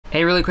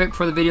Hey, really quick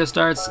before the video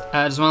starts,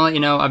 I just want to let you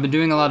know I've been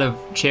doing a lot of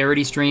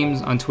charity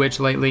streams on Twitch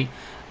lately.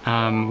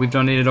 We've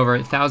donated over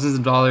thousands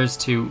of dollars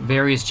to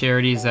various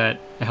charities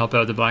that help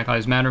out the Black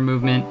Lives Matter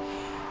movement,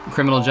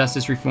 criminal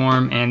justice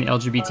reform, and the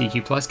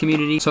LGBTQ+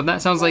 community. So if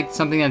that sounds like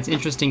something that's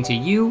interesting to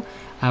you,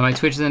 my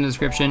Twitch is in the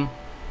description.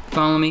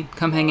 Follow me,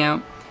 come hang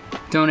out,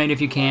 donate if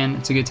you can,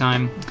 it's a good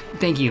time.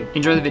 Thank you,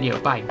 enjoy the video,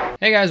 bye.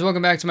 Hey guys,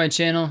 welcome back to my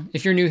channel.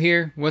 If you're new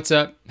here, what's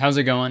up? How's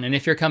it going? And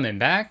if you're coming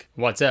back,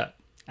 what's up?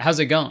 How's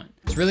it going?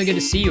 It's really good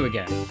to see you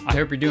again. I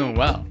hope you're doing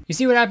well. You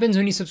see what happens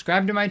when you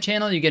subscribe to my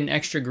channel? You get an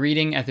extra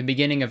greeting at the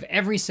beginning of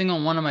every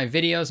single one of my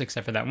videos,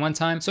 except for that one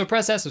time. So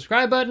press that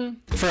subscribe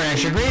button for an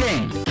extra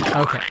greeting.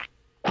 Okay,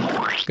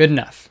 good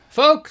enough.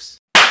 Folks!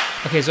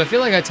 Okay, so I feel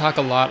like I talk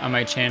a lot on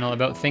my channel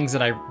about things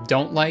that I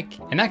don't like,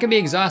 and that can be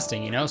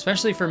exhausting, you know,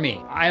 especially for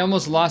me. I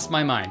almost lost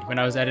my mind when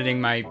I was editing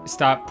my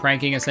Stop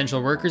Pranking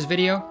Essential Workers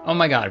video. Oh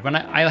my God, when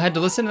I had to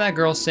listen to that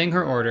girl sing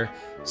her order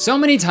so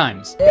many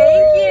times.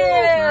 Thank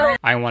you!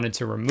 I wanted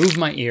to remove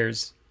my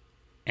ears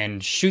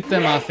and shoot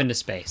them off into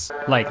space,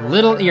 like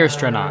little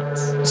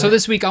earstronauts. So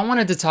this week I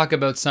wanted to talk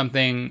about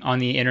something on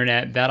the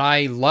internet that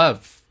I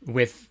love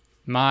with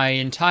my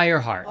entire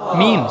heart.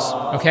 Memes,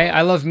 okay?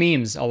 I love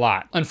memes a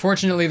lot.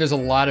 Unfortunately, there's a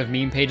lot of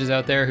meme pages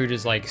out there who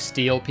just like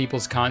steal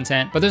people's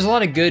content, but there's a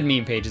lot of good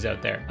meme pages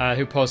out there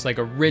who post like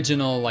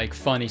original, like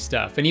funny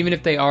stuff. And even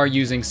if they are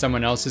using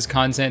someone else's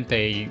content,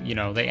 they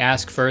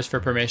ask first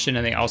for permission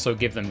and they also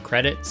give them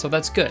credit, so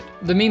that's good.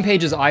 The meme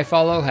pages I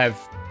follow have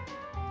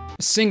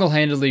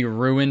single-handedly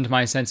ruined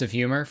my sense of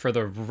humor for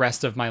the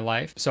rest of my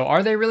life. So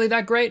are they really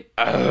that great?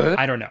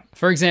 I don't know.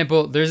 For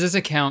example, there's this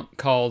account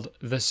called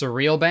The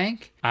Surreal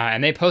Bank,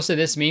 and they posted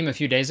this meme a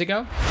few days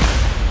ago.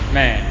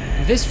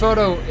 Man, this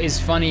photo is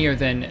funnier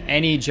than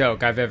any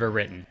joke I've ever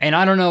written. And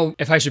I don't know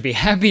if I should be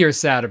happy or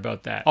sad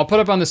about that. I'll put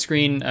up on the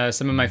screen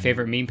some of my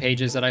favorite meme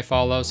pages that I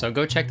follow, so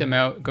go check them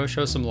out, go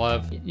show some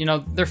love. You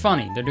know, they're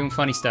funny, they're doing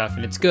funny stuff,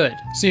 and it's good.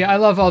 So yeah, I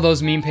love all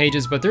those meme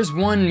pages, but there's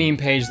one meme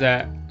page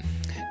that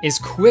is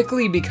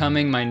quickly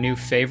becoming my new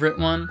favorite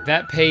one.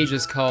 That page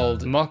is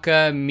called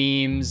Mocha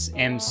Memes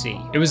MC.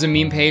 It was a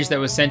meme page that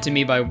was sent to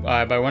me by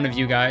one of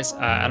you guys.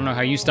 I don't know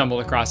how you stumbled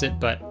across it,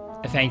 but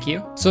thank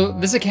you. So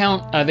this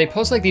account, they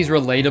post like these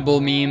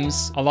relatable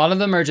memes. A lot of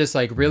them are just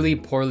like really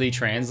poorly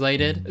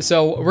translated.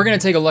 So we're gonna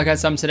take a look at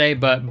some today,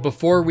 but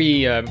before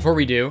we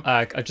do,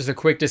 just a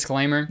quick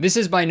disclaimer. This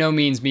is by no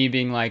means me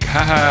being like,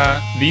 haha,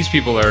 these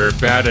people are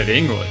bad at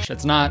English.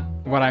 That's not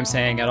what I'm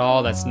saying at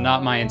all. That's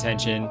not my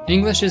intention.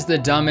 English is the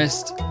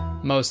dumbest,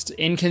 most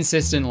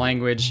inconsistent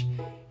language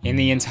in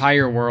the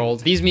entire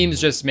world. These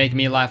memes just make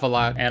me laugh a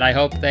lot, and I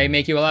hope they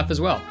make you laugh as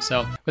well.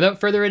 So without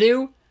further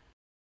ado,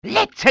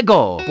 let's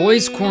go!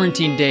 Boys'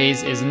 quarantine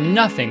days is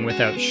nothing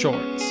without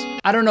shorts.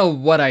 I don't know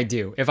what I'd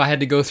do if I had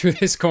to go through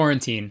this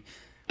quarantine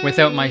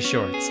without my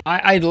shorts.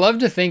 I'd love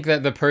to think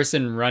that the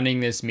person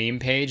running this meme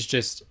page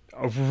just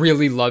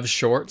really loves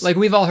shorts. Like,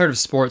 we've all heard of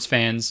sports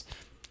fans.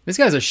 This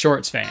guy's a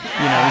shorts fan.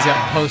 You know, he's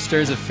got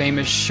posters of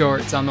famous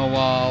shorts on the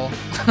wall.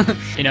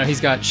 You know,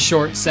 he's got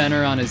Short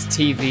Center on his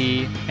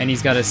TV, and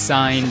he's got a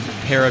signed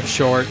pair of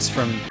shorts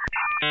from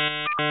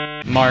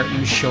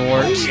Martin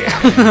Short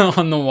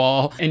on the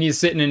wall. And he's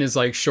sitting in his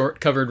like short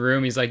covered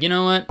room. He's like, you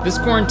know what? This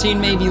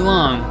quarantine may be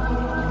long,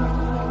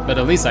 but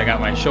at least I got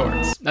my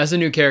shorts. That's a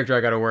new character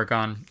I gotta work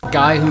on.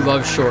 Guy who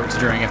loves shorts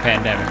during a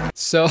pandemic.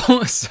 So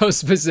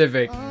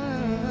specific.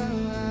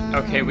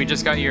 Okay, we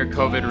just got your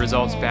COVID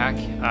results back.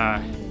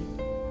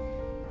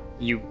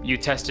 You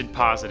tested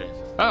positive.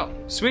 Oh,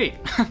 sweet.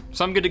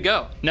 So I'm good to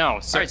go. No,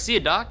 so, all right, see you,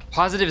 doc.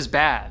 Positive is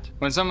bad.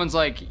 When someone's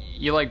like,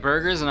 you like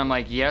burgers? And I'm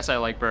like, yes, I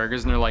like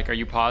burgers. And they're like, are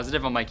you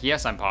positive? I'm like,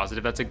 yes, I'm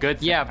positive. That's a good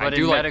thing. Yeah, but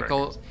in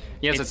medical,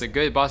 yes, it's a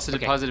good,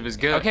 positive is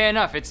good. Okay,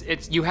 enough.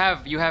 You have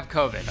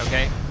COVID,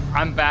 okay?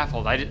 I'm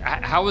baffled.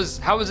 How is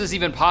this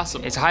even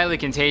possible? It's highly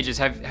contagious.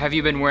 Have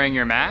you been wearing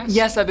your mask?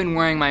 Yes, I've been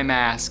wearing my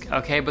mask,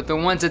 okay? But the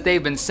ones that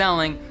they've been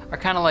selling are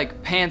kind of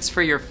like pants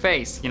for your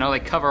face. You know, they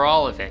cover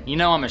all of it. You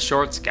know I'm a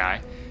shorts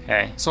guy.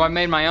 Okay. So I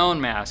made my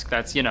own mask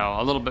that's, you know,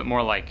 a little bit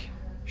more like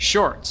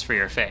shorts for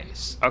your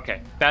face.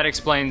 Okay, that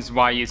explains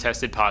why you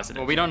tested positive.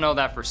 Well, we don't know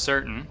that for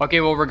certain.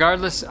 Okay, well,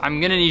 regardless, I'm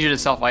gonna need you to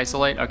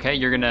self-isolate, okay?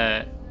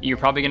 You're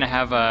probably gonna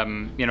have,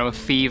 you know, a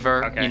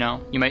fever, okay. You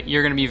know?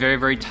 You're gonna be very,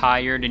 very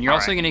tired, and you're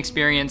also gonna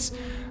experience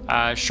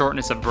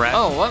shortness of breath.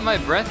 Oh, what? My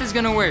breath is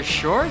gonna wear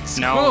shorts?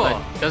 No, cool.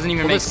 That doesn't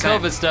even make sense. This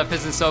COVID stuff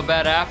isn't so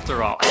bad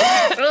after all.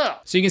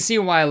 So you can see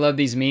why I love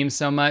these memes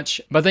so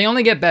much, but they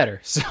only get better.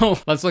 So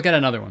let's look at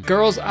another one.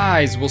 Girls'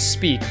 eyes will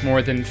speak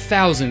more than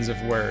thousands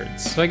of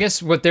words. So I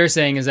guess what they're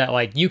saying is that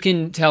like you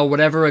can tell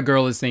whatever a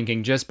girl is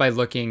thinking just by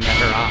looking at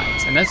her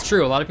eyes. And that's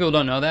true. A lot of people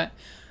don't know that.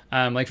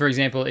 Like for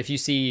example, if you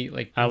see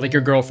like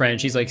your girlfriend,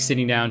 she's like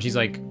sitting down, she's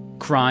like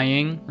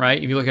crying,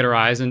 right? If you look at her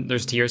eyes and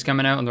there's tears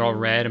coming out and they're all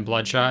red and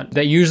bloodshot,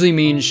 that usually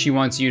means she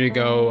wants you to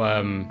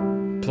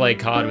go play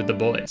COD with the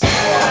boys.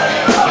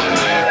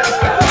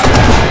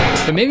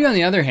 But maybe on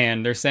the other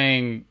hand, they're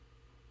saying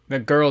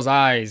that girls'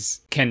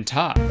 eyes can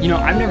talk. You know,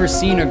 I've never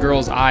seen a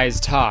girl's eyes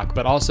talk,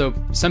 but also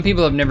some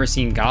people have never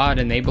seen God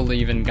and they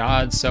believe in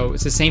God, so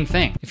it's the same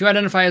thing. If you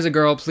identify as a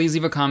girl, please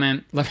leave a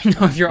comment. Let me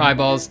know if your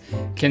eyeballs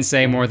can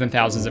say more than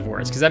thousands of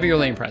words, because that'd be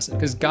really impressive.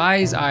 Because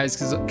guys' eyes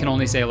can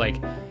only say like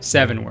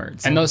 7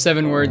 words. And those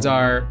 7 words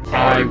are,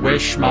 I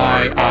wish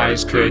my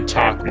eyes could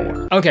talk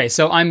more. Okay,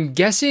 so I'm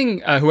guessing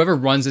whoever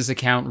runs this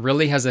account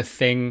really has a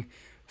thing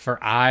for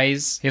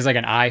eyes. He has like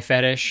an eye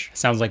fetish.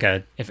 Sounds like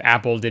if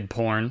Apple did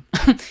porn.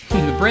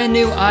 The brand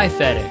new eye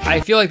fetish.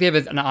 I feel like they have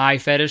an eye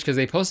fetish because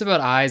they post about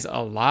eyes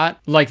a lot.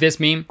 Like this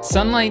meme,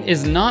 sunlight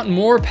is not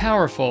more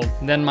powerful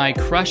than my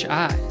crush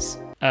eyes.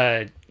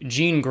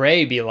 Jean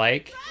Grey be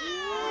like.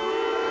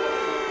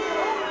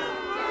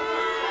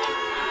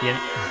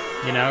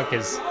 You know,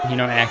 because, you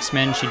know,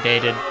 X-Men, she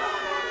dated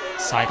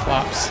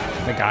Cyclops.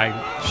 The guy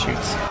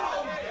shoots.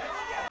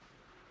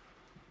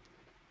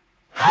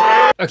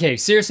 Okay,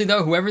 seriously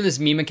though, whoever this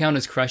meme account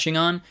is crushing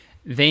on,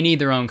 they need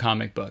their own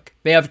comic book.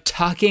 They have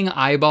talking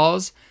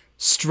eyeballs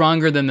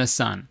stronger than the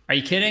sun. Are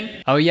you kidding?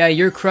 Oh yeah,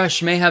 your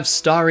crush may have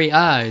starry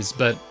eyes,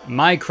 but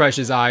my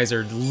crush's eyes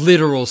are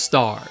literal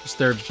stars.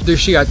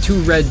 She got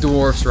 2 red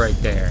dwarfs right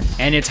there,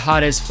 and it's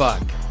hot as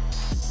fuck.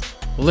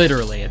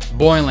 Literally, it's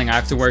boiling. I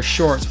have to wear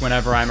shorts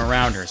whenever I'm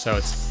around her, so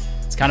it's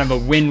kind of a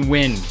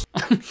win-win.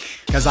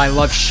 Because I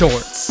love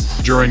shorts.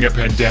 During a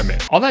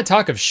pandemic. All that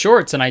talk of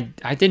shorts, and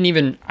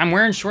I'm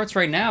wearing shorts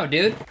right now,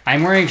 dude.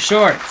 I'm wearing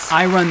shorts.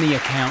 I run the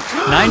account.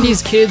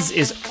 90s kids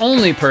is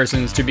only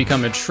persons to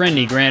become a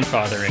trendy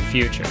grandfather in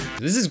future.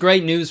 This is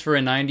great news for a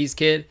 90s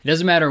kid. It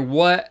doesn't matter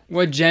what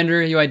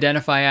gender you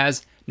identify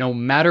as, no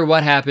matter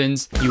what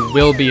happens, you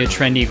will be a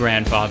trendy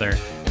grandfather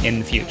in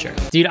the future.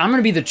 Dude, I'm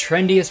gonna be the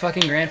trendiest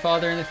fucking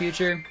grandfather in the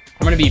future.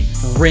 I'm gonna be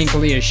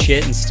wrinkly as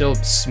shit and still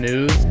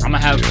smooth. I'm gonna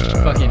have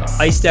fucking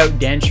iced out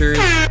dentures.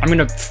 I'm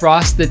gonna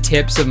frost the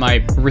tips of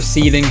my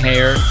receding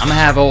hair. I'm gonna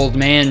have old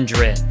man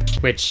drip,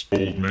 which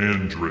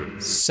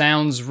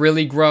sounds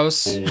really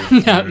gross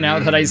now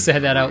that I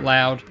said that out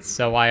loud,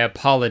 so I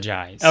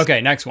apologize.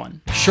 Okay, next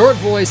one.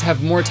 Short boys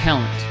have more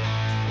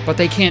talent, but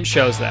they can't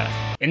show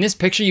that. In this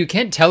picture, you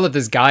can't tell if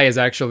this guy is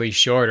actually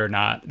short or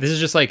not. This is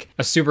just like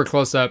a super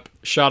close-up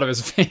shot of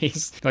his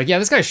face. Like, yeah,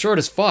 this guy's short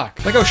as fuck.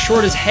 Look how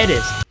short his head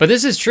is. But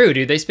this is true,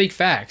 dude. They speak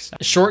facts.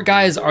 Short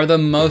guys are the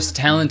most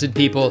talented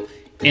people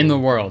in the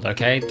world,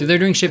 okay? Dude, they're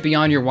doing shit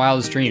beyond your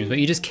wildest dreams, but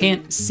you just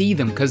can't see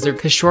them because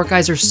short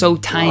guys are so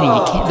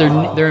tiny.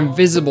 They're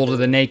invisible to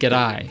the naked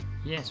eye.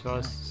 Yeah, so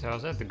I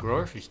was at the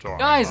grocery store.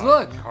 Guys,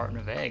 look! A carton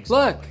of eggs.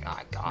 Look! Like, oh,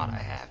 God, I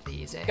have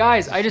these eggs.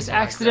 Guys, I just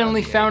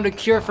accidentally found a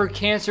cure for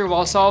cancer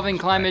while solving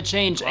climate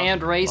change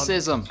and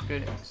racism.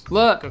 Good eggs.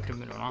 Look! Cooked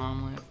them in an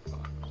omelet.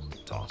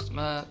 Tossed them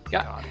up.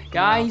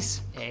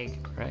 Guys!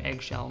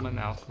 Eggshell in my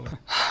mouth.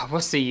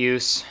 What's the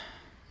use?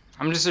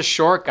 I'm just a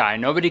short guy.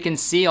 Nobody can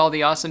see all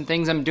the awesome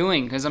things I'm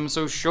doing because I'm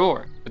so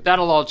short. But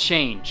that'll all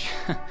change.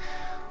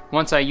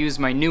 Once I use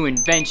my new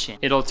invention,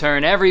 it'll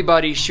turn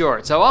everybody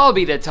short, so I'll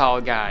be the tall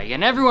guy,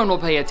 and everyone will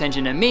pay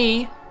attention to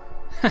me.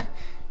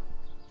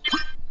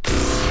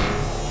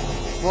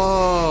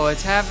 Whoa,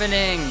 it's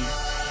happening.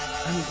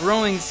 I'm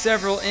growing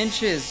several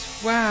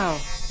inches. Wow.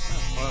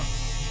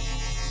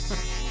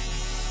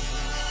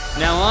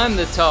 Now I'm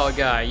the tall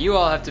guy. You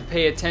all have to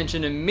pay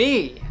attention to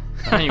me.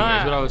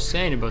 Anyways, what I was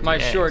saying about my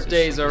the eggs, short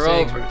days are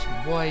over. It's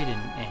white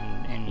and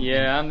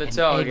yeah, I'm the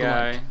tall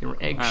guy. They were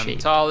egg-shaped. I'm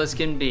tall as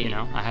can be. You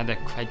know, I had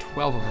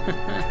 12 of them.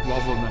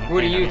 12 of them. What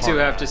do you two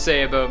have to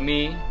say about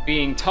me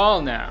being tall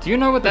now? Do you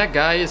know what that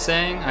guy is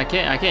saying? I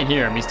can't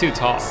hear him. He's too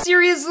tall.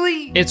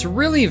 Seriously? It's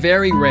really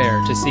very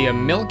rare to see a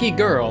milky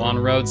girl on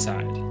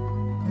roadside.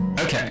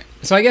 Okay.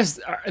 So I guess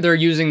they're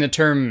using the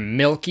term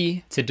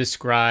milky to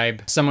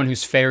describe someone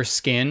who's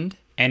fair-skinned.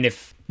 And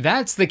if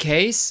that's the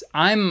case,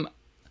 I'm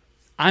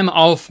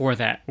all for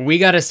that. We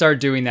gotta start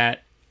doing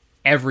that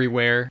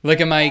everywhere. Look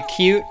at my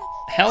cute,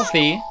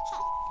 healthy,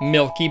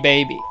 milky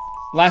baby.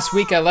 Last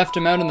week I left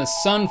him out in the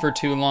sun for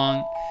too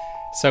long,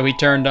 so he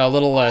turned a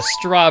little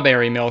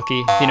strawberry milky,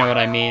 if you know what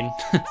I mean.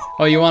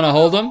 Oh, you wanna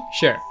hold him?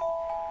 Sure.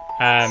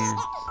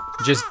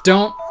 Just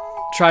don't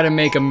try to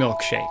make a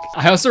milkshake.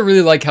 I also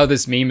really like how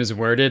this meme is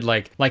worded,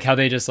 like how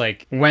they just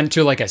like went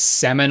to like a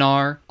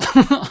seminar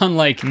on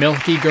like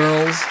milky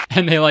girls,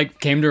 and they like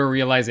came to a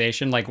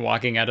realization like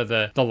walking out of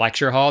the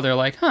lecture hall. They're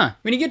like, huh,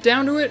 when you get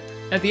down to it,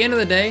 at the end of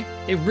the day,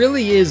 it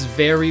really is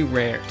very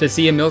rare to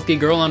see a milky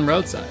girl on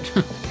roadside.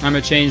 I'm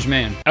a changed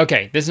man.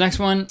 Okay, this next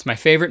one, it's my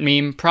favorite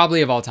meme,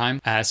 probably of all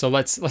time. So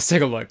let's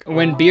take a look.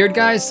 When beard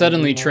guys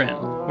suddenly trim.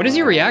 What is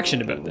your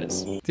reaction about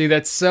this? Dude,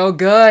 that's so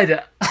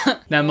good.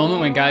 That moment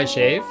when guys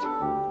shave.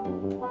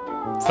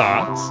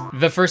 Thoughts?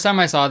 The first time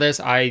I saw this,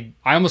 I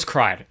almost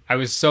cried. I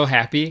was so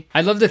happy.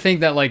 I'd love to think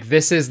that like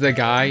this is the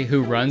guy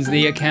who runs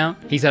the account.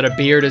 He's had a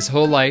beard his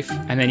whole life,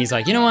 and then he's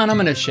like, you know what, I'm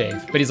gonna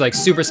shave. But he's like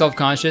super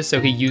self-conscious, so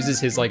he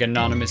uses his like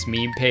anonymous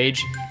meme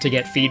page to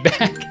get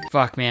feedback.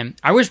 Fuck, man.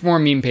 I wish more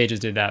meme pages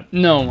did that.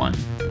 No one.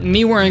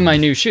 Me wearing my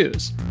new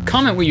shoes.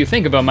 Comment what you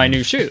think about my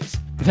new shoes.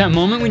 That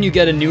moment when you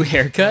get a new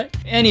haircut,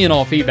 any and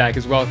all feedback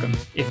is welcome.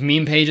 If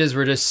meme pages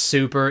were just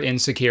super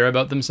insecure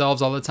about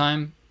themselves all the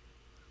time,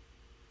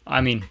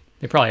 I mean,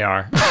 they probably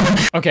are.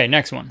 Okay,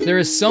 next one. There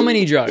is so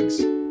many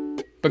drugs,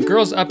 but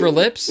girls' upper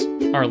lips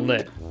are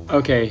lit.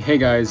 Okay, hey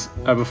guys,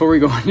 before we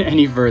go on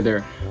any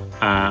further,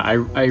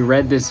 I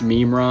read this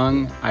meme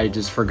wrong. I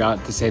just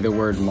forgot to say the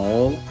word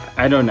mole.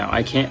 I don't know, I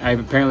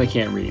apparently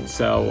can't read,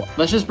 so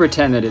let's just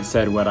pretend that it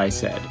said what I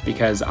said,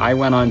 because I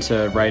went on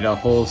to write a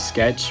whole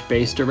sketch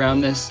based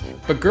around this.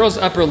 But girls'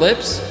 upper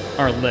lips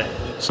are lit.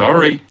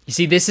 Sorry. You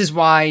see, this is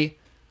why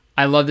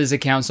I love this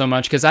account so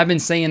much, because I've been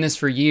saying this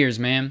for years,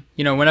 man.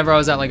 You know, whenever I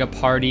was at like a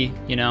party,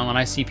 you know, and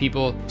I see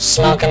people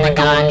smoking the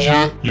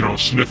ganja, You know,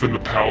 sniffing the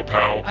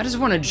pow-pow. I just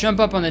want to jump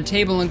up on the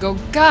table and go,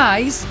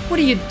 guys, what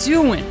are you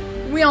doing?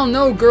 We all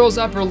know girls'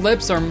 upper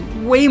lips are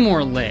way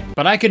more lit.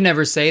 But I could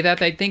never say that.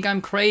 They'd think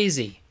I'm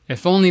crazy.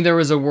 If only there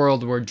was a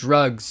world where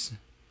drugs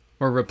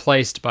were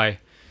replaced by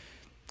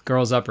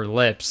girls' upper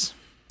lips.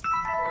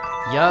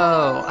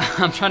 Yo,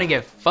 I'm trying to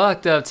get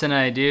fucked up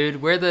tonight,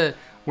 dude. Where the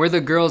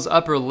girls'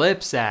 upper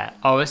lips at?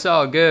 Oh, it's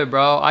all good,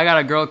 bro. I got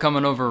a girl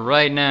coming over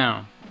right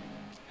now.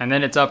 And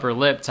then it's upper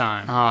lip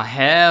time. Oh,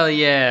 hell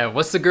yeah.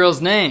 What's the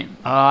girl's name?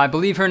 I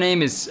believe her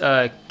name is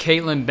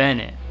Caitlin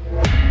Bennett.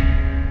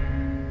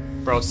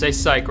 Bro, say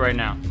psych right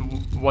now.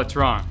 What's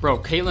wrong? Bro,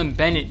 Caitlin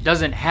Bennett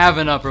doesn't have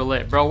an upper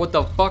lip, bro. What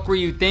the fuck were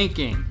you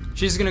thinking?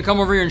 She's gonna come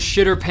over here and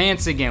shit her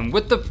pants again.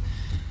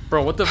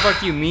 Bro, what the fuck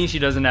do you mean she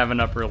doesn't have an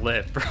upper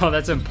lip? Bro,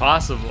 that's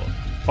impossible.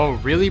 Oh,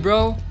 really,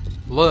 bro?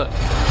 Look.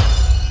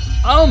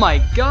 Oh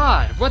my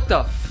god, what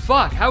the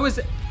fuck? How does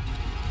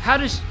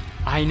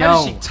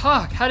she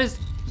talk?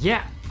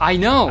 Yeah, I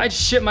know. I'd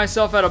shit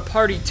myself at a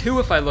party too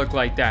if I looked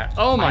like that.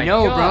 Oh my god. I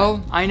know,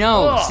 bro. I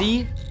know. Ugh.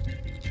 See?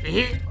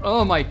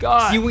 Oh my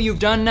god. See what you've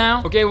done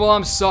now? Okay, well,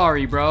 I'm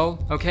sorry, bro.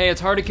 Okay, it's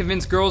hard to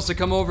convince girls to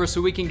come over so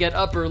we can get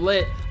upper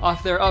lit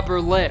off their upper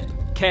lip.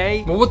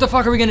 Okay? Well, what the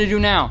fuck are we gonna do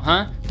now,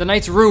 huh? The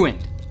night's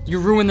ruined. You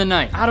ruined the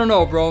night. I don't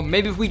know, bro.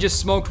 Maybe if we just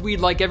smoked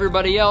weed like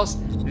everybody else,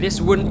 this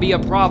wouldn't be a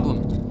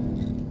problem.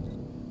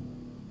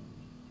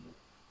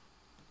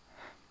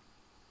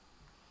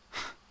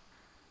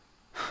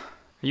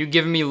 Are you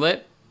giving me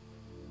lip?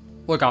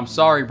 Look, I'm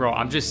sorry, bro.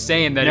 I'm just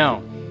saying that.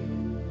 No.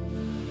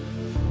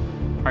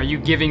 Are you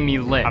giving me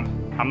lip?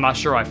 I'm not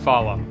sure I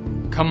follow.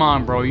 Come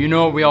on, bro. You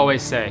know what we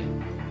always say.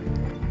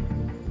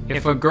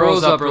 If a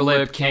girl's upper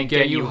lip can't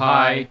get you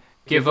high,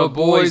 give a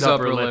boy's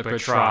upper lip a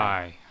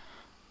try.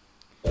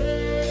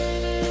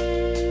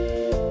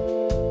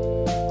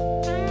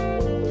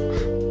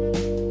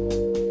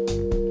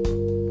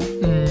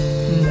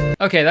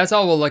 Okay, that's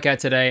all we'll look at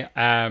today.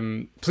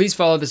 Please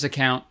follow this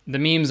account. The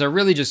memes are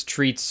really just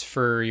treats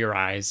for your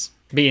eyes.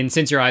 And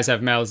since your eyes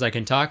have mouths that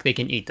can talk, they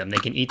can eat them. They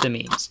can eat the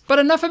memes. But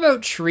enough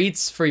about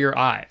treats for your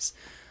eyes.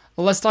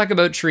 Let's talk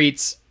about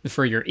treats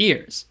for your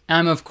ears.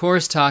 I'm of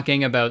course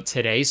talking about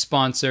today's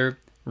sponsor,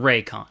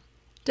 Raycon.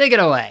 Take it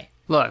away.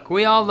 Look,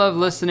 we all love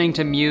listening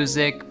to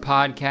music,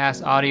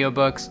 podcasts,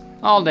 audiobooks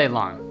all day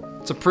long.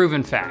 It's a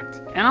proven fact.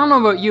 And I don't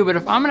know about you, but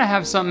if I'm gonna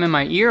have something in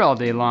my ear all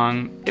day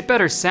long, it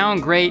better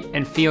sound great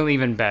and feel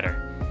even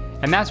better.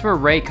 And that's where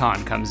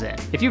Raycon comes in.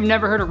 If you've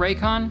never heard of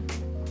Raycon,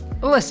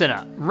 listen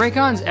up.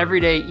 Raycon's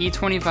everyday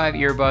E25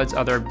 earbuds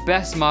are their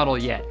best model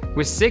yet.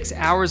 With 6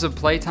 hours of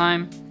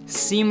playtime,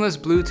 seamless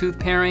Bluetooth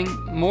pairing,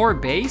 more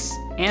bass,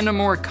 and a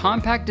more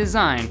compact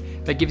design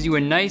that gives you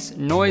a nice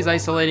noise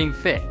isolating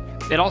fit.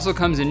 It also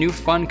comes in new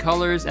fun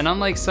colors, and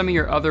unlike some of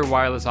your other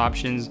wireless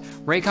options,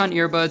 Raycon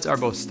earbuds are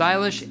both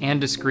stylish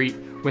and discreet,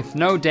 with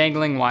no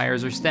dangling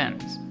wires or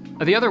stems.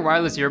 The other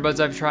wireless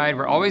earbuds I've tried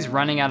were always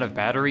running out of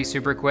battery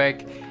super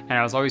quick, and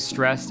I was always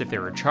stressed if they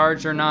were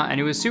charged or not, and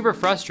it was super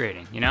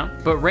frustrating, you know?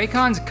 But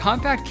Raycon's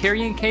compact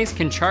carrying case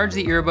can charge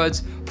the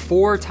earbuds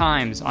 4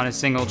 times on a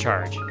single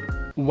charge.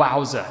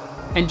 Wowza.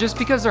 And just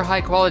because they're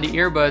high quality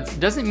earbuds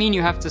doesn't mean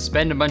you have to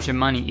spend a bunch of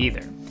money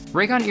either.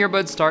 Raycon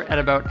earbuds start at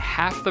about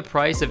half the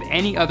price of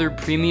any other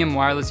premium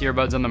wireless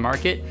earbuds on the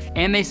market,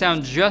 and they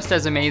sound just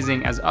as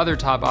amazing as other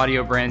top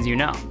audio brands you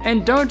know.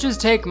 And don't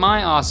just take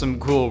my awesome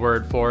cool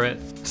word for it.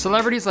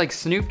 Celebrities like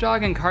Snoop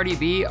Dogg and Cardi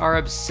B are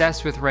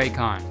obsessed with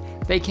Raycon.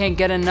 They can't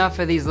get enough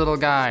of these little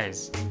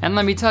guys. And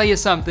let me tell you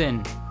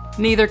something,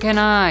 neither can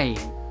I.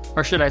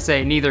 Or should I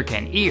say, neither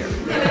can ear.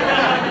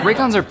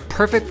 Raycons are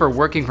perfect for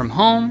working from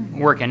home,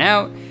 working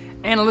out,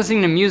 and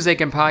listening to music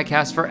and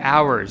podcasts for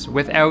hours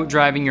without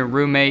driving your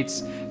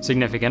roommates,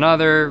 significant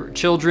other,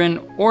 children,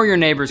 or your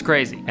neighbors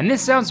crazy. And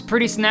this sounds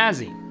pretty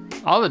snazzy,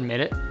 I'll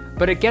admit it,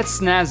 but it gets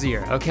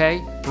snazzier,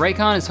 okay?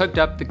 Raycon has hooked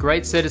up the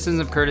great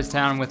citizens of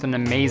Kurtistown with an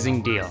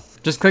amazing deal.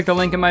 Just click the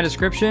link in my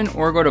description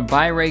or go to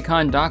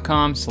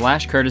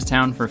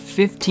buyraycon.com/Kurtistown for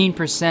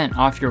 15%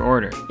 off your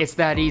order. It's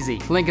that easy.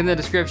 Link in the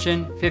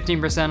description,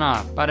 15%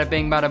 off. Bada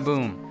bing, bada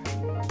boom.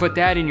 Put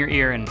that in your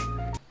ear and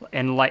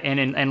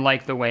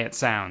like the way it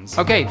sounds.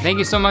 Okay, thank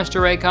you so much to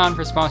Raycon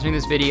for sponsoring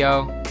this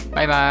video.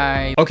 Bye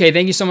bye. Okay,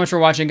 thank you so much for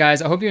watching,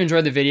 guys. I hope you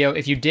enjoyed the video.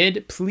 If you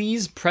did,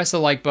 please press the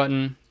like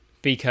button,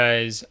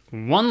 because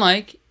 1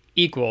 like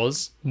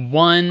equals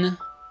 1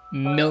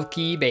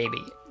 milky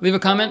baby. Leave a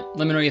comment,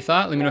 let me know what you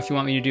thought. Let me know if you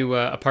want me to do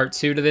a part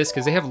 2 to this,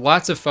 because they have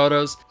lots of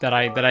photos that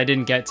I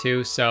didn't get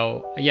to.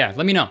 So yeah,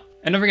 let me know.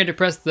 And don't forget to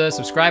press the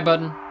subscribe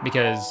button,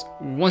 because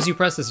once you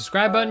press the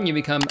subscribe button, you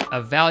become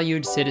a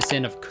valued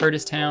citizen of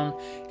Kurtistown.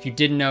 If you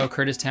didn't know,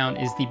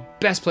 Kurtistown is the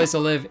best place to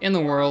live in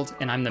the world,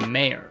 and I'm the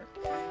mayor.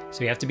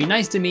 So you have to be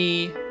nice to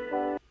me.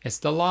 It's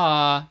the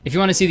law. If you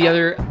want to see the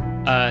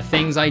other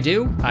things I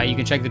do, you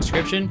can check the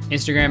description.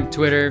 Instagram,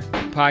 Twitter,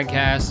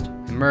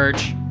 podcast,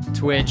 merch,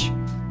 Twitch,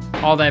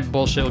 all that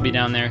bullshit will be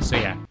down there. So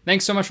yeah,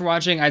 thanks so much for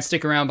watching. I'd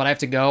stick around, but I have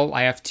to go.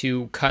 I have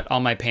to cut all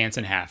my pants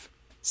in half.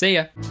 See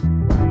ya.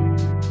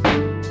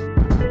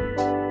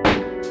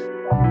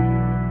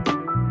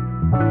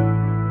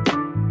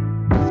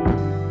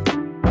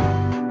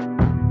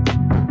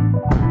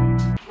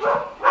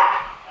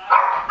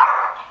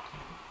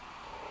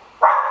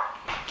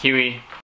 Kiwi.